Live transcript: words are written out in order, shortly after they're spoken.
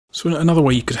So another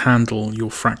way you could handle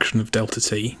your fraction of delta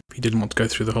t, if you didn't want to go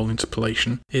through the whole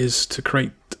interpolation, is to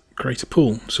create a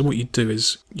pool. So what you'd do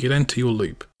is you'd enter your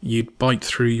loop, you'd byte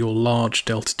through your large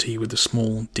delta t with the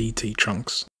small dt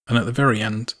chunks, and at the very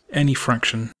end, any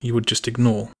fraction you would just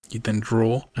ignore. You'd then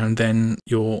draw, and then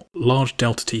your large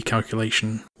delta t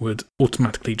calculation would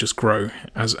automatically just grow,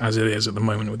 as it is at the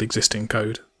moment with existing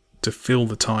code, to fill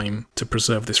the time to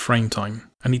preserve this frame time.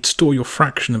 And you'd store your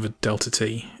fraction of a delta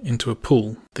t into a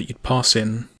pool that you'd pass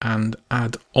in and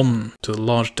add on to the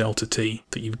large delta t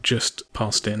that you've just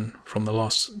passed in from the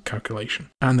last calculation.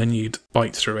 And then you'd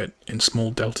byte through it in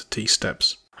small delta t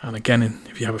steps. And again,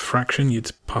 if you have a fraction,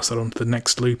 you'd pass that on to the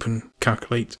next loop and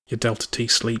calculate your delta t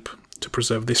sleep to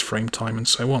preserve this frame time, and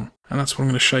so on. And that's what I'm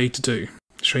going to show you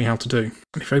how to do.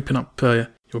 And if you open up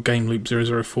your game loop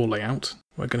 004 layout,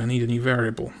 we're going to need a new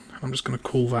variable. I'm just going to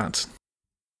call that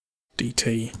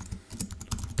dt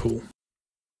pool.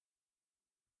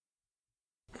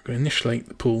 We're going to initialize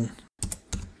the pool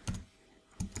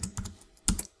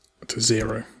to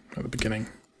 0 at the beginning.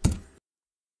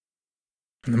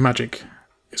 And the magic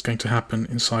is going to happen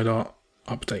inside our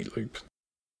update loop.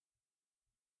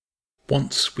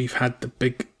 Once we've had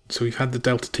we've had the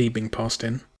delta t being passed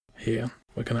in here,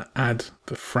 we're going to add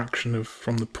the fraction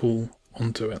from the pool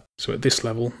onto it. So at this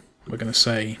level, we're going to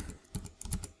say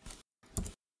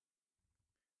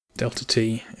delta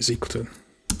t is equal to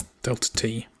delta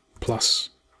t plus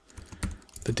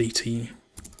the dt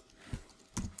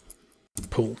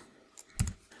pool.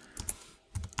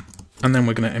 And then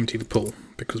we're going to empty the pool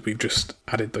because we've just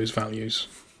added those values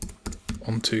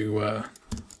onto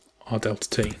our delta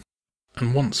t.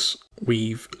 And once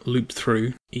we've looped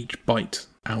through each byte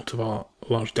out of our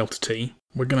large delta t,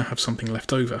 we're going to have something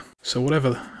left over. So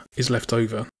whatever is left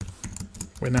over,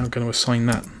 we're now going to assign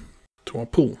that to our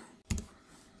pool.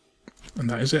 And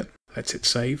that is it. Let's hit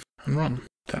save and run.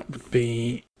 That would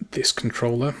be this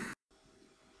controller.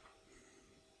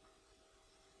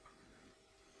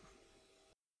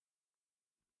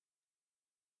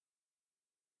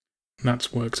 And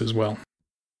that's worked as well.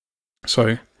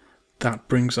 So that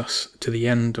brings us to the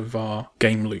end of our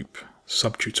game loop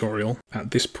sub-tutorial.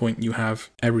 At this point you have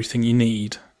everything you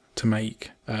need to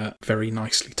make very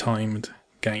nicely timed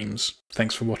games.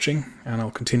 Thanks for watching, and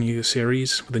I'll continue the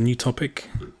series with a new topic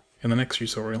in the next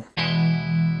tutorial.